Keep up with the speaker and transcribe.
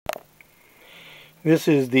This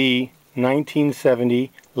is the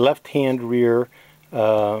 1970 left-hand rear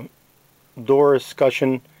door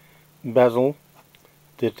escutcheon bezel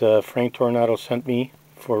that Frank Tornado sent me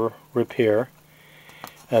for repair.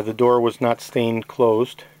 The door was not stained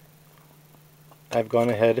closed. I've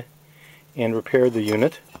gone ahead and repaired the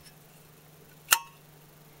unit,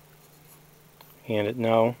 and it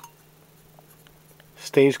now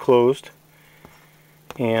stays closed.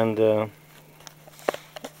 And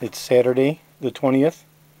it's Saturday the 20th,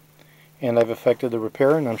 and I've effected the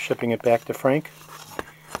repair, and I'm shipping it back to Frank,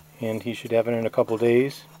 and he should have it in a couple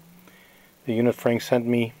days. The unit Frank sent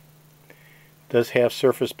me does have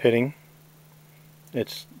surface pitting.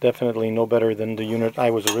 It's definitely no better than the unit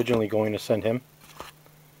I was originally going to send him.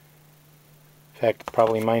 In fact,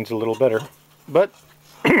 probably mine's a little better, but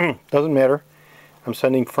doesn't matter. I'm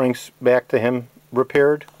sending Frank's back to him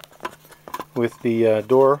repaired with the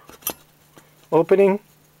door opening,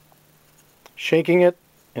 shaking it,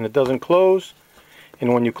 and it doesn't close,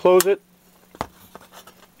 and when you close it,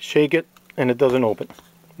 shake it, and it doesn't open.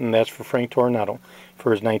 And that's for Frank Tornado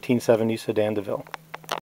for his 1970 Sedan DeVille.